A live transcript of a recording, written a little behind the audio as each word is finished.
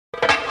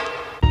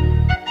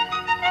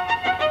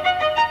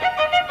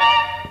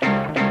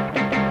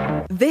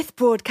This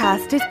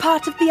broadcast is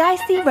part of the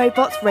IC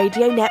Robots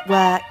Radio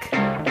Network.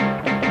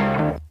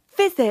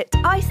 Visit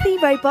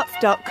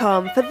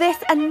icrobots.com for this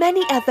and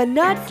many other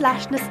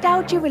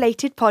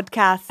nerd/nostalgia-related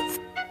podcasts.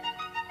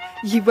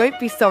 You won't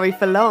be sorry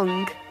for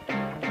long.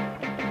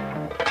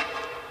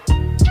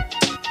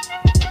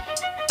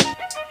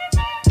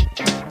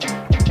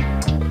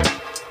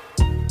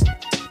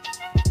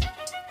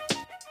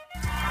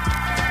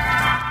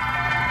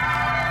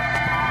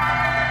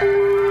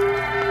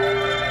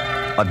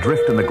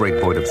 Adrift in the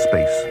great void of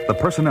space, the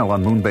personnel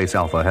on Moonbase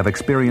Alpha have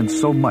experienced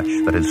so much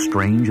that is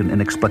strange and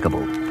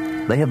inexplicable.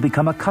 They have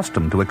become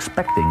accustomed to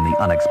expecting the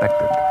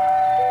unexpected.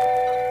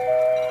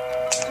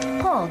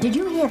 Paul, did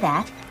you hear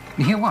that?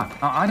 Hear what?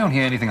 I don't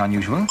hear anything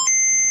unusual.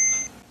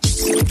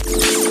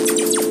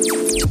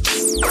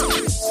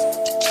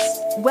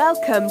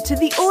 Welcome to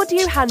the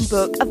audio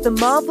handbook of the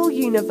Marvel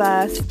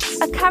Universe,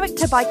 a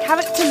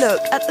character-by-character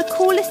look at the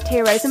coolest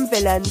heroes and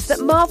villains that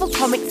Marvel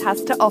Comics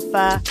has to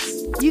offer.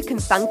 You can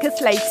thank us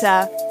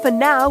later. For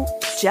now,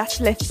 just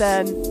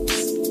listen.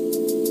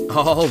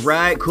 All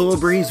right, Cool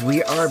Breeze,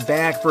 we are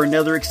back for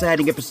another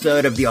exciting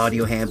episode of the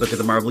audio handbook of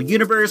the Marvel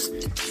Universe,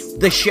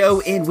 the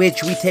show in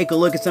which we take a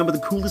look at some of the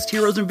coolest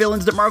heroes and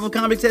villains that Marvel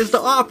Comics has to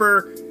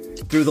offer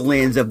through the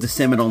lens of the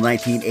seminal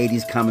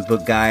 1980s comic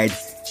book guide,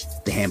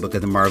 the Handbook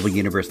of the Marvel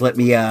Universe. Let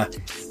me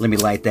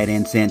light that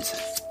incense.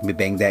 Let me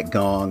bang that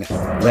gong.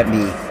 Let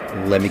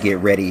me get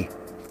ready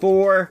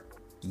for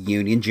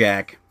Union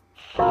Jack.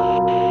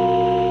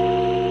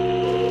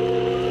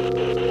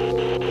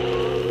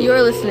 You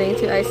are listening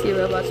to IC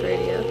Robots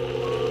Radio.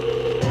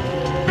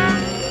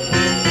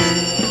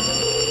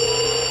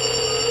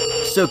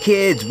 So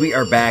kids, we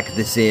are back.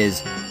 This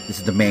is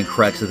the main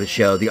crux of the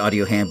show, the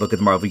audio handbook of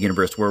the Marvel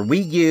Universe, where we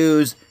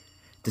use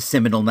the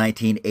seminal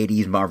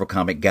 1980s Marvel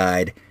comic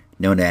guide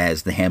known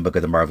as the Handbook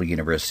of the Marvel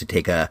Universe to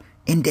take a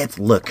in-depth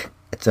look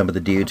at some of the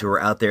dudes who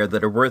are out there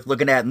that are worth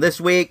looking at. And this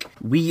week,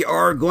 we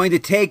are going to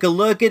take a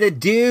look at a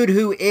dude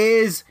who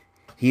is...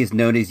 He is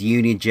known as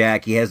Union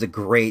Jack. He has a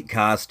great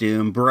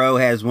costume. Bro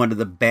has one of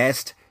the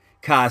best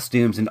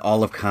costumes in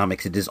all of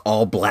comics. It is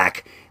all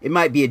black. It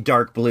might be a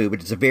dark blue,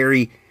 but it's a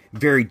very,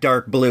 very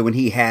dark blue. And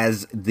he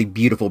has the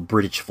beautiful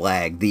British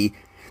flag, the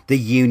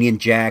Union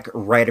Jack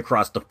right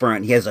across the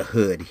front. He has a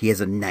hood. He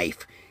has a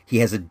knife. He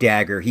has a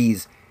dagger.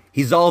 He's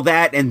all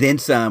that and then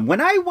some.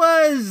 When I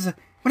was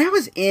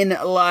in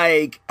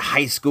like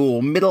high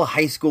school, middle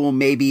high school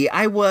maybe,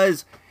 I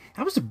was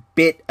a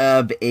bit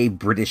of a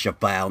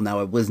Britishophile. Now,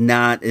 it was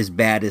not as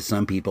bad as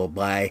some people.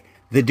 By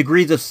the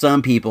degrees of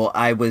some people,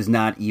 I was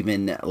not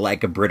even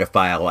like a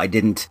Britophile. I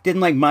didn't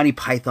like Monty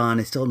Python.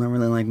 I still don't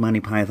really like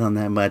Monty Python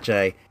that much.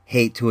 I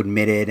hate to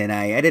admit it, and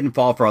I didn't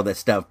fall for all this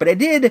stuff. But I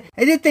did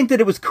think that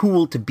it was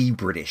cool to be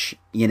British,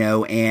 you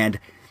know, and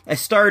I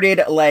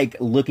started like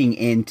looking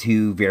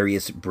into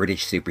various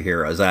British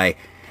superheroes. I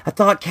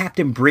thought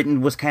Captain Britain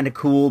was kind of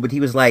cool, but he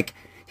was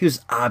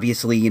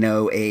obviously, you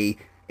know, a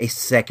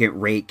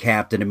second-rate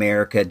Captain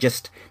America,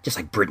 just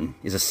like Britain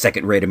is a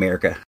second-rate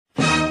America.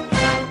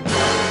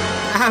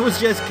 I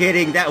was just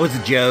kidding. That was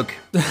a joke.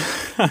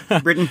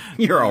 Britain,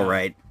 you're all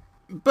right.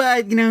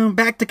 But, you know,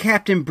 back to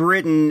Captain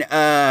Britain,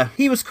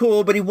 he was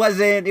cool, but he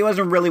wasn't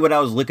really what I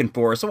was looking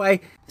for. So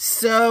I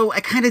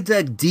kind of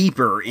dug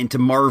deeper into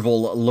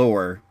Marvel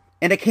lore,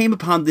 and I came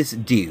upon this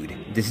dude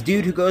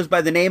who goes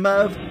by the name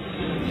of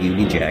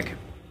Union Jack.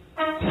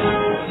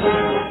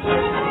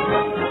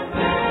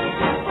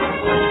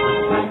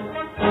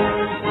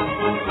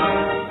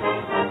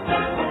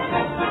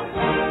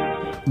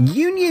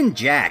 Union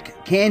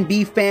Jack can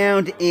be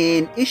found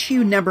in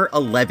issue number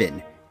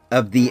 11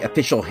 of the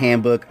official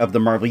handbook of the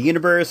Marvel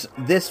Universe.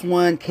 This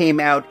one came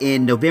out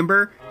in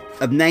November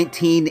of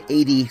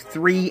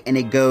 1983, and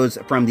it goes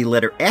from the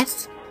letter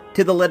S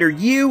to the letter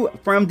U,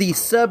 from the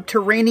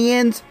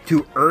Subterraneans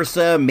to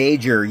Ursa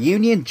Major.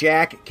 Union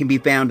Jack can be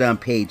found on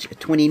page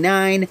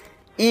 29,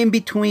 in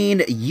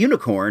between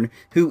Unicorn,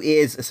 who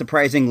is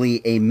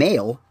surprisingly a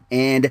male,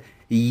 and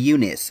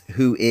Eunice,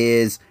 who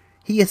is...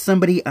 He is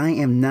somebody I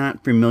am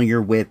not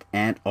familiar with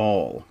at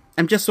all.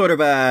 I'm just sort of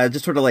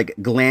like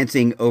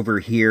glancing over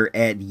here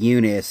at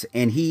Eunice,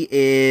 and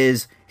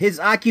his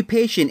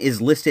occupation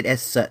is listed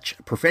as such: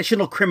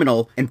 professional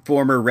criminal and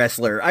former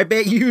wrestler. I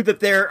bet you that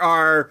there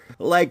are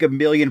like a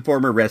million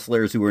former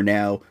wrestlers who are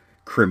now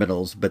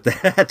criminals, but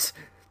that's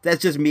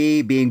just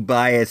me being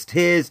biased.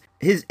 His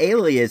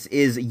alias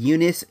is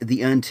Eunice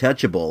the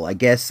Untouchable. I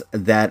guess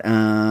that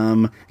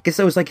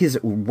was like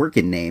his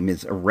working name,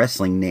 his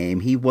wrestling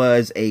name. He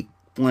was a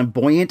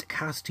flamboyant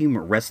costume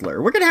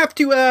wrestler. We're gonna have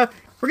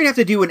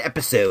to do an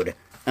episode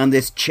on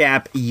this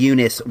chap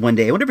Eunice one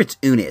day. I wonder if it's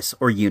Eunice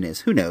or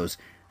Eunice. Who knows?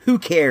 Who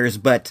cares?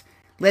 But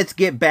let's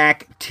get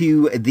back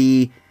to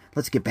the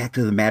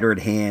matter at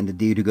hand. The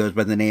dude who goes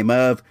by the name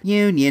of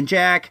Union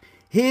Jack.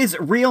 His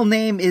real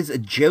name is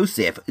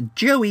Joseph.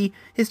 Joey.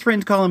 His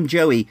friends call him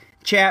Joey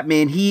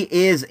Chapman. He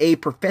is a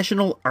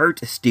professional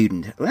art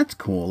student. That's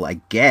cool, I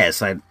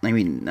guess. I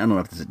mean, I don't know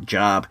if it's a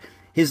job.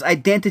 His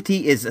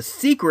identity is a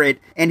secret,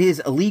 and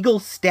his legal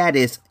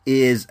status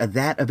is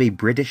that of a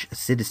British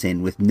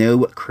citizen with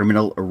no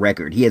criminal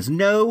record. He has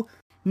no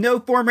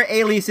former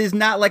aliases,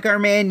 not like our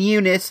man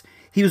Eunice.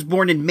 He was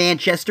born in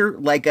Manchester,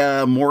 like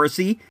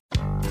Morrissey.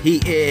 He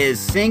is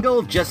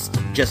single, just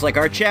like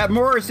our Chad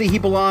Morrissey. He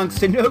belongs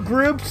to no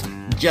groups,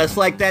 just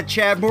like that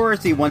Chad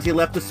Morrissey once he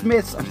left the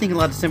Smiths. I'm thinking a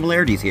lot of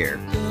similarities here.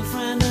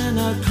 Girlfriend in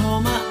a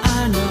coma,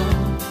 I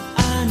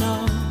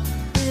know,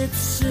 it's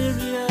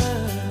serious.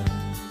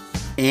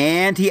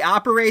 And he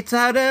operates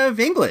out of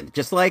England,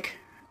 just like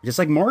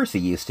Morrissey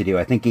used to do.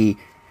 I think he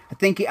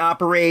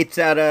operates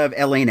out of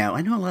LA now.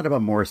 I know a lot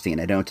about Morrissey, and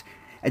I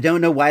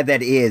don't know why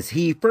that is.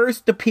 He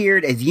first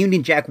appeared as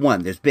Union Jack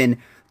 1. There's been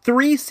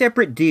 3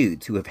 separate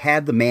dudes who have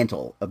had the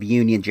mantle of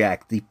Union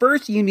Jack. The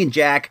first Union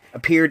Jack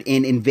appeared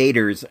in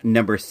Invaders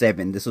number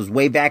 7. This was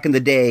way back in the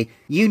day.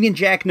 Union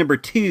Jack number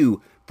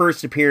 2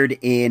 first appeared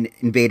in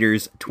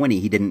Invaders 20.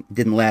 He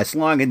didn't last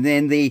long. And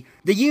then the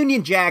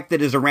Union Jack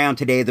that is around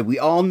today that we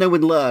all know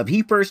and love,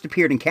 he first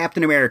appeared in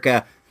Captain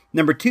America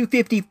number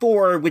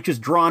 254, which was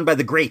drawn by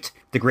the great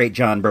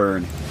John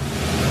Byrne.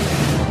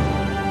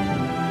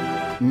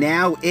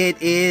 Now it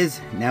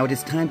is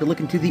time to look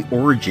into the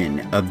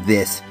origin of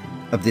this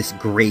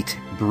great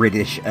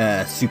British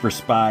super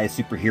spy,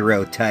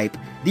 superhero type.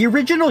 The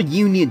original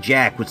Union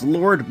Jack was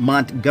Lord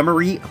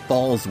Montgomery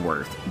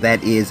Falsworth.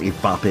 That is a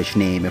foppish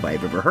name if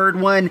I've ever heard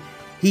one.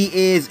 He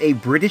is a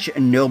British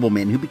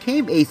nobleman who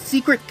became a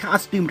secret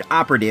costumed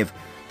operative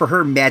for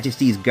Her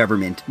Majesty's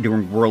government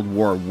during World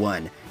War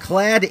I.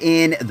 Clad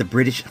in the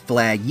British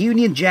flag,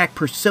 Union Jack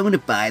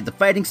personified the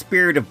fighting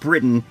spirit of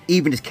Britain,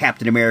 even as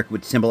Captain America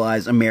would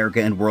symbolize America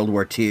in World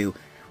War II.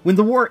 When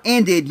the war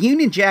ended,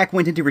 Union Jack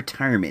went into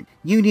retirement.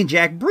 Union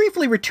Jack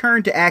briefly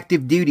returned to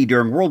active duty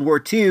during World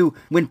War II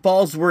when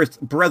Falsworth's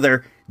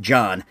brother,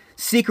 John,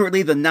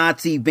 secretly the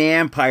Nazi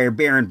vampire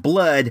Baron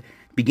Blood,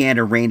 began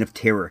a reign of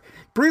terror.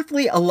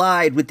 Briefly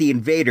allied with the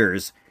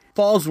invaders,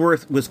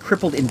 Falsworth was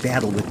crippled in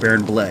battle with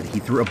Baron Blood. He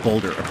threw a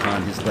boulder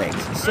upon his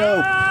legs.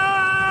 So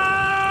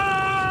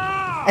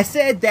I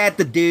said that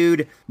the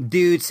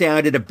dude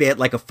sounded a bit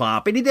like a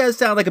fop, and he does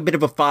sound like a bit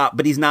of a fop,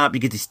 but he's not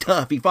because he's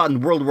tough. He fought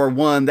in World War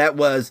I. That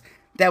was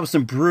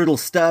some brutal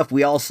stuff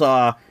we all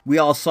saw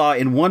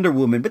in Wonder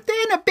Woman. But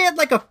then a bit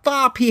like a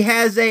fop, he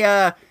has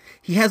a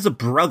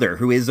brother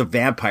who is a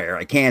vampire.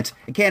 I can't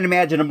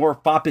imagine a more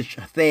foppish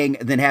thing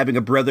than having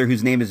a brother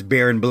whose name is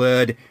Baron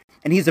Blood,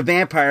 and he's a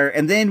vampire.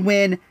 And then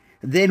when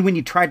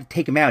you try to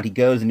take him out, he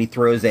goes and he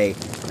throws a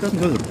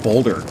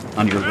boulder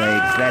on your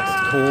legs.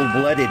 That's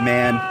cold-blooded,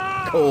 man.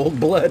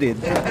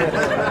 Cold-blooded.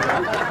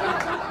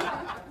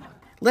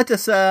 Let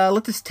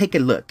us take a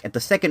look at the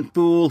second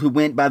fool who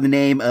went by the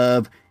name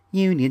of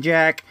Union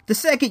Jack. The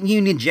second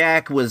Union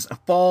Jack was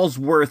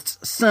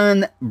Falsworth's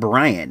son,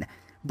 Brian.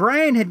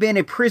 Brian had been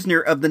a prisoner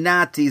of the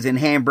Nazis in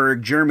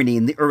Hamburg, Germany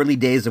in the early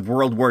days of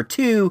World War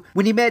II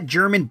when he met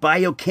German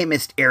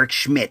biochemist Erich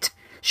Schmidt.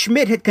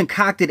 Schmidt had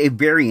concocted a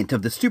variant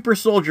of the super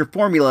soldier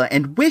formula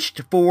and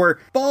wished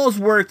for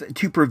Falsworth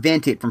to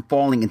prevent it from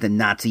falling into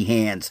Nazi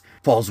hands.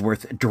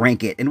 Falsworth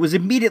drank it and was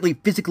immediately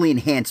physically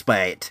enhanced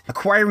by it.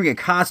 Acquiring a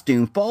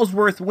costume,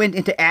 Falsworth went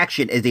into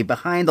action as a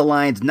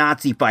behind-the-lines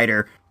Nazi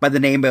fighter by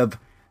the name of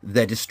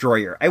the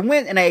Destroyer. I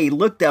went and I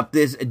looked up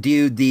this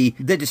dude, the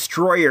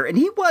Destroyer, and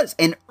he was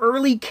an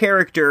early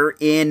character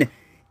in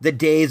the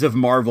days of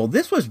Marvel.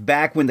 This was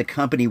back when the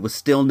company was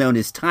still known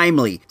as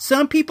Timely.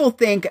 Some people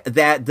think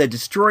that the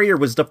Destroyer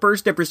was the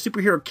first ever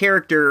superhero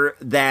character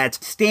that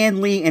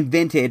Stan Lee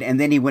invented, and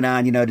then he went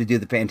on, to do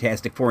the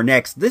Fantastic Four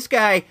next. This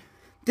guy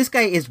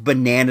is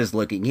bananas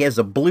looking. He has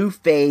a blue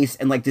face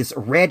and like this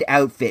red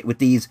outfit with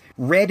these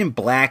red and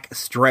black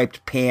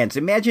striped pants.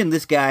 Imagine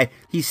this guy,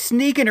 he's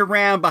sneaking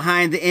around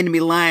behind the enemy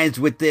lines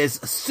with this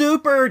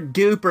super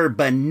duper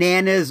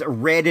bananas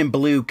red and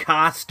blue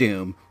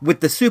costume with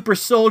the super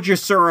soldier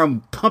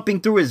serum pumping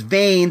through his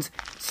veins,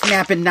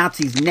 snapping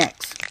Nazis'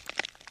 necks.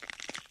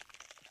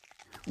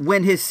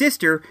 When his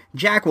sister,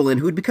 Jacqueline,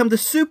 who had become the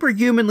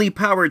superhumanly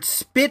powered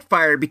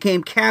Spitfire,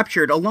 became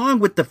captured along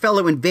with the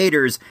fellow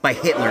invaders by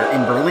Hitler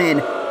in Berlin,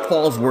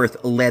 Falsworth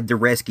led the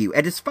rescue.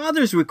 At his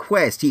father's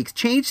request, he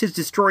exchanged his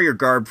destroyer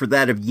garb for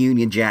that of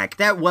Union Jack.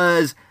 That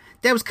was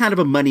kind of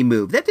a money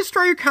move. That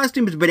destroyer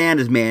costume is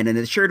bananas, man, and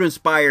it's sure to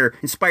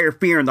inspire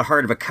fear in the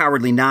heart of a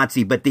cowardly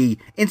Nazi, but the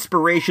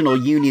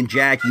inspirational Union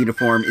Jack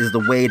uniform is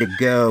the way to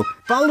go.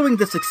 Following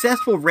the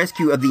successful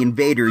rescue of the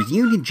invaders,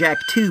 Union Jack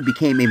too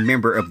became a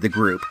member of the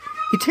group.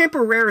 He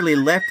temporarily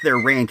left their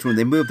ranks when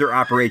they moved their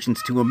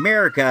operations to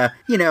America.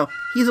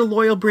 He's a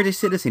loyal British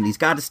citizen. He's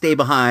got to stay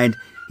behind.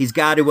 He's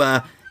got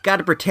to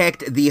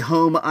protect the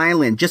home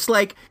island. Just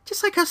like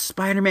how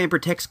Spider-Man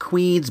protects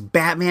Queens,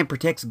 Batman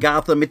protects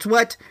Gotham. It's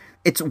what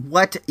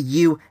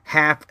you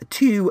have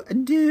to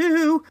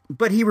do.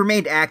 But he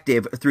remained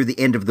active through the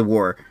end of the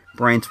war.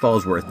 Brian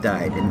Falsworth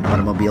died in an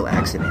automobile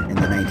accident in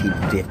the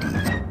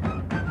 1950s.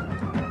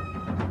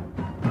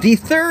 The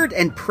third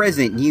and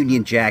present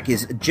Union Jack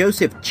is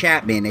Joseph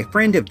Chapman, a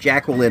friend of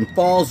Jacqueline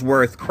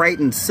Falsworth,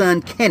 Crichton's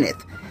son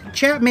Kenneth.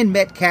 Chapman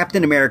met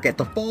Captain America at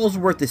the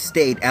Fallsworth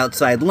estate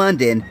outside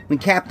London when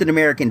Captain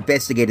America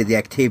investigated the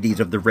activities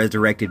of the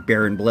resurrected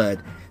Baron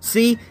Blood.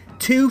 See?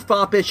 Two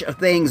foppish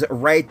things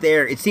right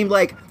there. It seemed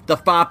like the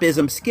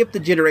foppism skipped a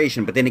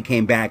generation, but then it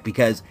came back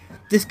because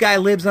this guy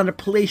lives on a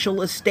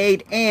palatial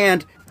estate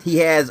and he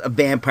has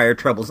vampire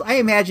troubles. I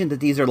imagine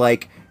that these are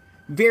like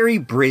very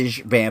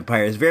British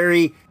vampires.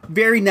 Very,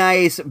 very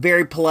nice,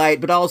 very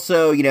polite, but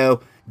also,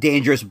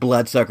 dangerous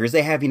bloodsuckers.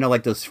 They have,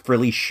 like those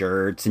frilly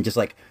shirts and just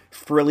like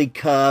frilly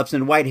cuffs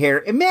and white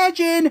hair.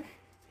 Imagine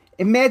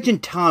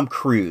Tom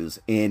Cruise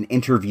in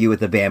Interview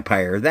with a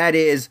Vampire. That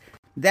is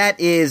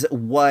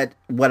what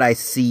I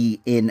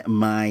see in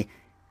my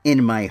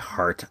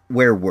heart.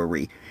 Where were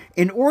we?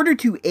 In order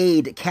to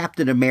aid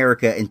Captain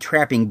America in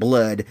trapping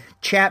blood,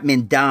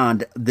 Chapman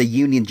donned the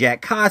Union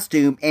Jack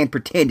costume and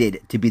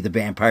pretended to be the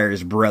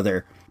vampire's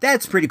brother.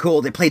 That's pretty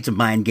cool. They played some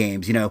mind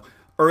games,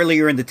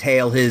 Earlier in the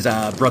tale, his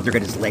brother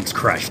got his legs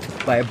crushed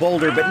by a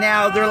boulder, but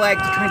now they're like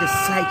trying to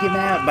psych him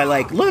out by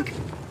like, look,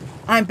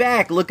 I'm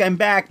back,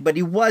 but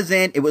he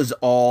wasn't. It was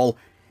all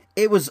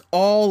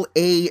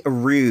a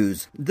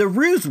ruse. The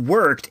ruse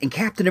worked, and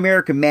Captain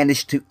America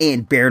managed to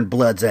end Baron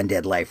Blood's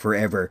undead life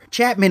forever.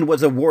 Chapman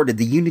was awarded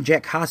the Union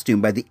Jack costume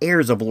by the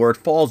heirs of Lord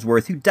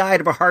Fallsworth, who died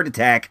of a heart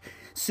attack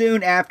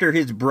soon after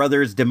his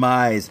brother's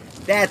demise.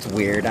 That's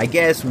weird. I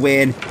guess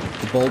when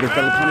the boulder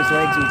fell upon his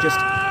legs, it was just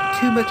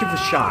too much of a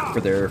shock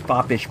for their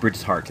foppish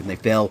British hearts, and they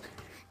fell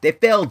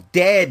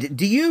dead.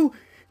 Do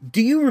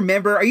you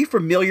remember, are you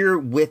familiar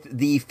with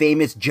the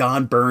famous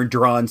John Byrne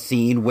drawn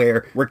scene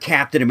where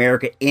Captain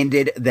America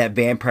ended that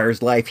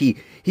vampire's life? He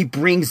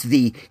brings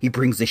the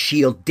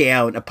shield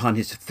down upon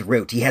his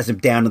throat. He has him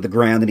down on the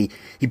ground and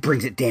he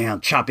brings it down,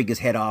 chopping his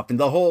head off. And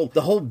the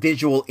whole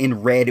visual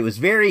in red, it was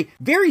very,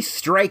 very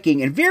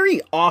striking and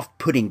very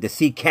off-putting to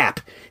see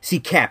Cap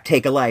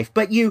take a life.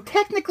 But you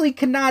technically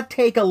cannot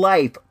take a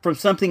life from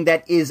something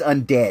that is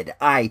undead.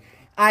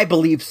 I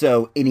believe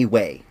so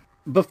anyway.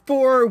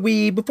 Before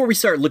we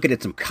start looking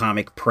at some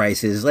comic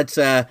prices, let's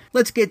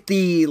get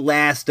the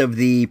last of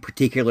the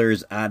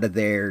particulars out of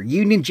there.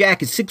 Union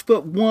Jack is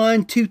 6'1",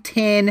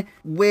 210,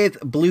 with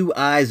blue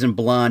eyes and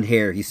blonde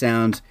hair. He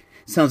sounds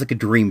like a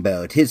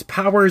dreamboat. His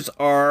powers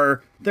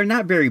they're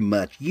not very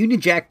much. Union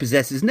Jack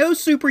possesses no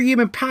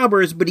superhuman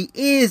powers, but he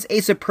is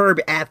a superb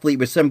athlete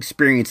with some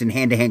experience in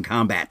hand-to-hand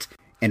combat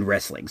and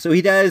wrestling. So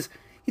he does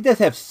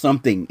have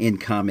something in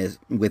common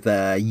with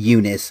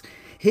Eunice.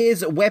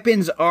 His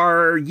weapons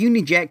are,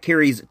 Union Jack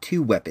carries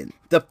two weapons.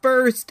 The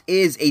first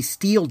is a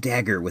steel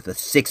dagger with a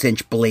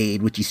 6-inch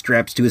blade, which he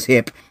straps to his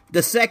hip.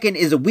 The second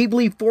is a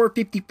Weebly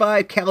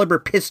 .455 caliber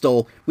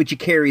pistol, which he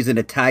carries in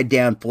a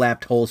tied-down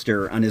flapped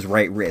holster on his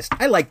right wrist.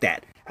 I like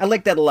that. I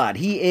like that a lot.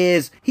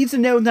 He's a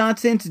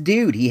no-nonsense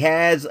dude. He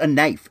has a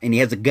knife, and he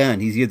has a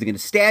gun. He's either going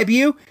to stab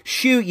you,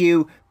 shoot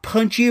you,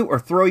 punch you, or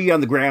throw you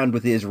on the ground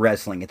with his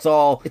wrestling. It's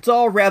all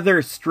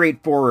rather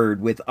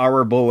straightforward with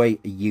our boy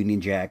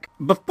Union Jack.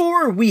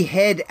 Before we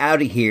head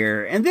out of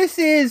here, and this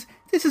is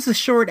a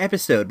short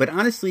episode, but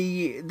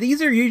honestly,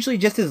 these are usually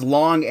just as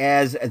long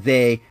as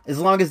they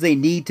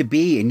need to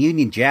be. And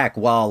Union Jack,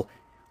 while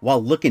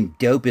looking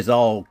dope as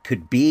all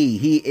could be,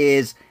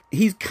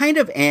 he's kind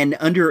of an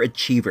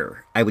underachiever,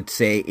 I would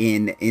say,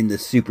 in the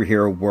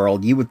superhero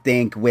world. You would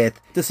think with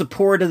the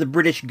support of the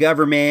British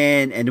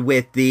government and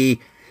with the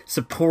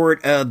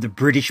support of the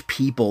British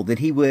people that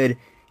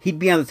he'd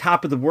be on the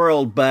top of the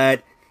world,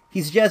 but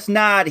he's just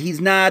not. He's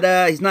not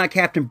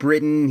Captain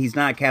Britain. He's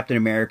not Captain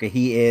America.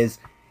 He's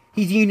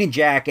Union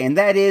Jack, and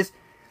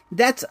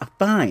that's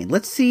fine.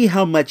 Let's see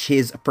how much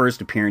his first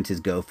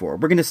appearances go for.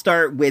 We're going to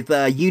start with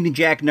Union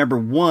Jack number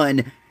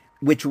 1,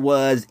 which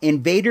was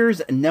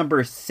Invaders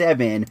number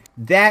 7.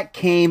 That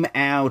came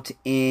out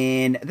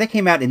in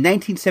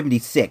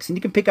 1976, and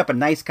you can pick up a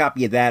nice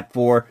copy of that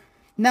for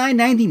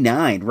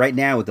 $9.99 right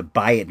now with a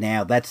buy it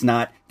now. That's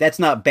not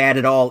bad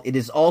at all. It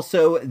is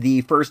also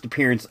the first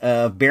appearance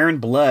of Baron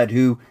Blood,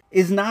 who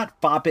is not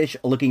foppish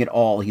looking at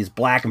all. He's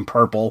black and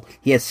purple.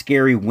 He has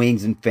scary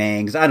wings and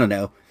fangs. I don't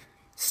know.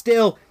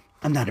 Still,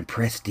 I'm not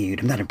impressed, dude.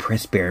 I'm not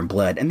impressed, Baron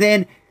Blood. And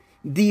then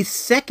the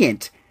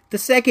second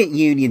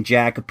Union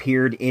Jack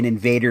appeared in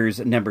Invaders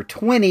number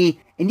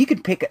 20, and you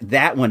can pick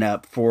that one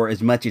up for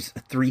as much as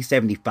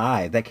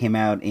 $3.75. That came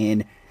out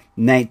in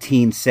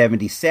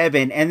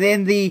 1977. And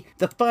then the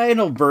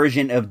final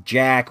version of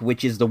Jack,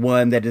 which is the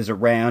one that is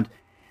around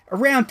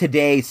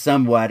today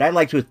somewhat. I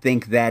like to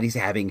think that he's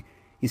having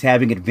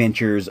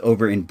adventures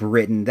over in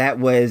Britain. That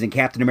was in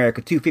Captain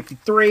America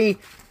 253,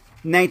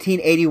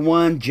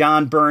 1981.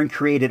 John Byrne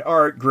created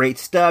art. Great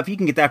stuff. You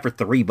can get that for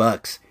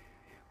 $3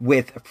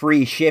 with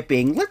free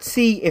shipping. Let's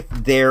see if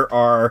there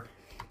are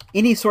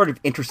any sort of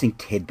interesting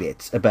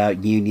tidbits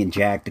about Union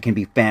Jack that can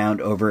be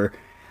found over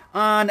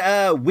on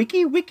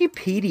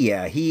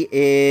Wikipedia. He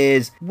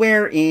is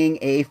wearing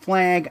a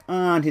flag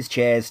on his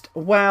chest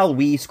while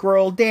we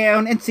scroll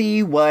down and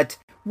see what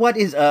what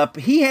is up?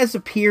 He has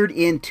appeared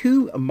in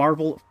 2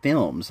 Marvel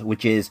films,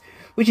 which is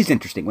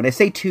interesting. When I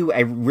say 2,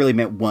 I really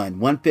meant 1.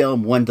 1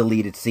 film, 1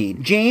 deleted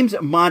scene. James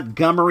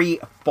Montgomery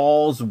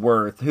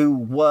Fallsworth,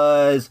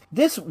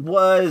 this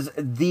was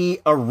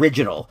the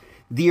original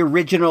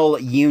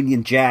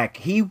Union Jack.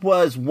 He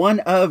was one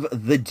of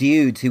the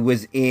dudes who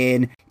was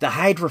in the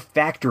Hydra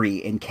Factory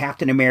in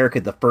Captain America,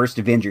 the First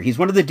Avenger. He's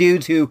one of the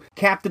dudes who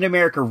Captain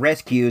America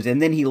rescues,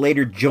 and then he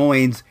later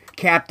joins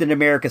Captain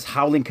America's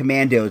Howling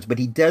Commandos, but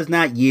he does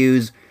not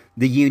use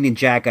the Union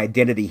Jack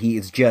identity. He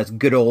is just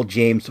good old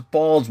James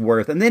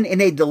Fallsworth. And then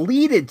in a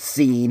deleted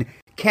scene,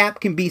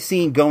 Cap can be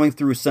seen going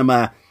through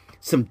some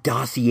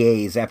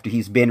dossiers after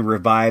he's been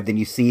revived, and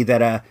you see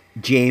that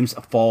James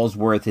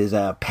Fallsworth is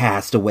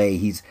passed away.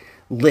 He's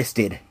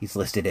listed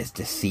as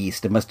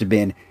deceased. It must have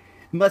been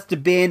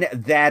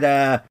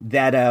that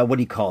what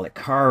do you call it?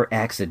 Car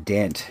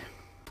accident.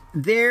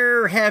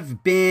 There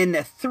have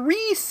been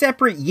 3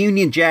 separate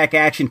Union Jack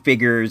action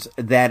figures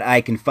that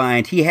I can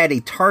find. He had a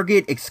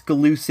Target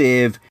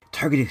exclusive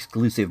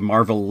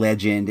Marvel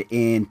Legend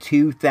in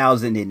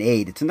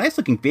 2008. It's a nice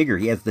looking figure.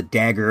 He has the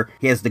dagger,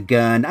 he has the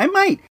gun. I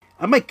might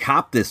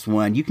cop this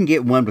one. You can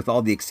get one with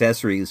all the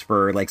accessories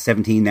for like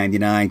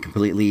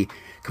 $17.99,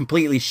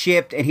 completely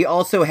shipped. And he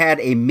also had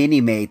a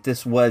Mini-Mate.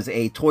 This was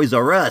a Toys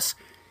R Us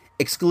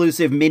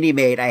exclusive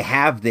Mini-Mate. I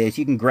have this.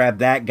 You can grab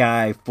that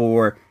guy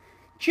for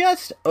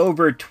just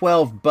over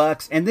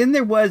 $12. And then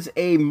there was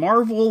a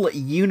Marvel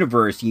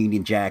Universe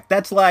Union Jack.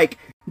 That's like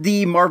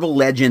the Marvel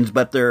Legends,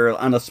 but they're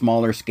on a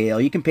smaller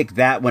scale. You can pick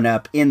that one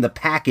up in the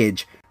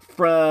package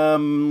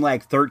from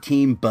like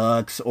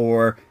 $13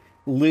 or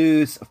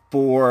loose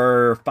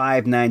for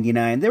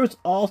 $5.99. There was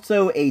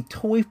also a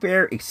Toy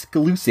Fair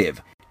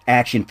exclusive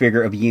action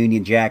figure of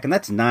Union Jack, and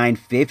that's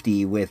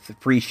 $9.50 with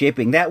free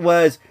shipping. That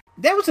was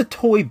a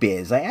Toy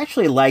Biz. I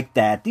actually like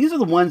that. These are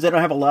the ones that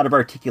don't have a lot of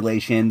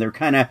articulation. They're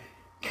kind of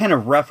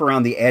rough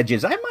around the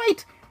edges. I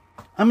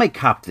might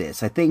cop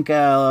this. I think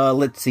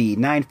let's see,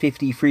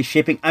 $9.50 free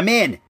shipping. I'm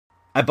in.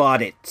 I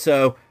bought it.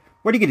 So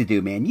what are you gonna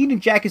do, man? Union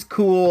Jack is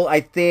cool.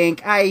 I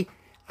think I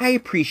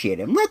appreciate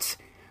him.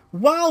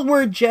 While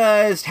we're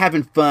just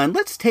having fun,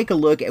 let's take a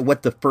look at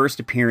what the first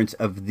appearance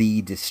of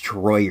the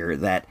Destroyer,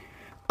 that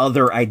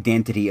other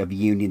identity of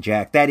Union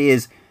Jack, that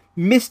is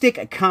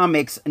Mystic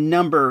Comics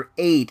number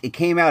 8. It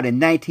came out in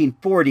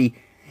 1940.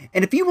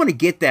 And if you want to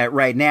get that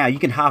right now, you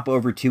can hop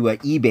over to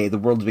eBay, the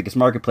world's biggest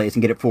marketplace,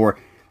 and get it for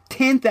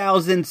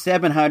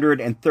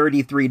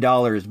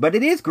 $10,733. But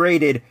it is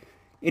graded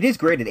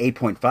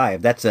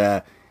 8.5. That's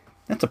a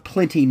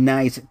plenty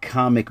nice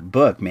comic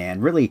book,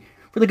 man. Really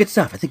good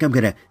stuff. I think I'm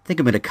gonna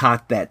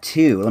cop that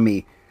too. Let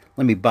me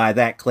buy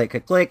that. Click.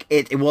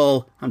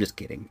 I'm just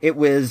kidding. It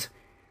was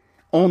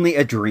only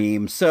a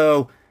dream.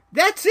 So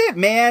that's it,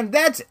 man.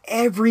 That's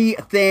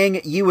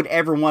everything you would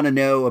ever want to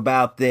know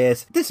about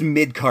this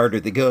mid-carder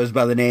that goes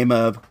by the name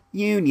of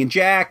Union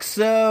Jack.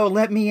 So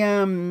let me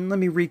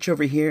reach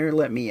over here.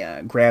 Let me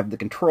grab the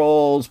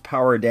controls,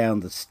 power down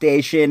the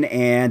station,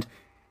 and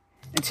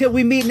until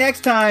we meet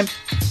next time,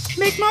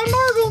 make my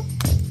Marvel.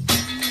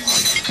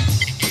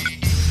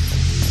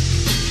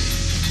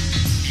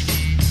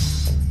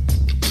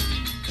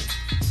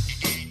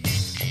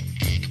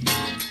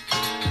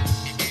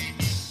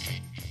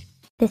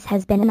 This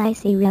has been an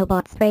IC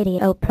Robots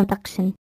Radio production.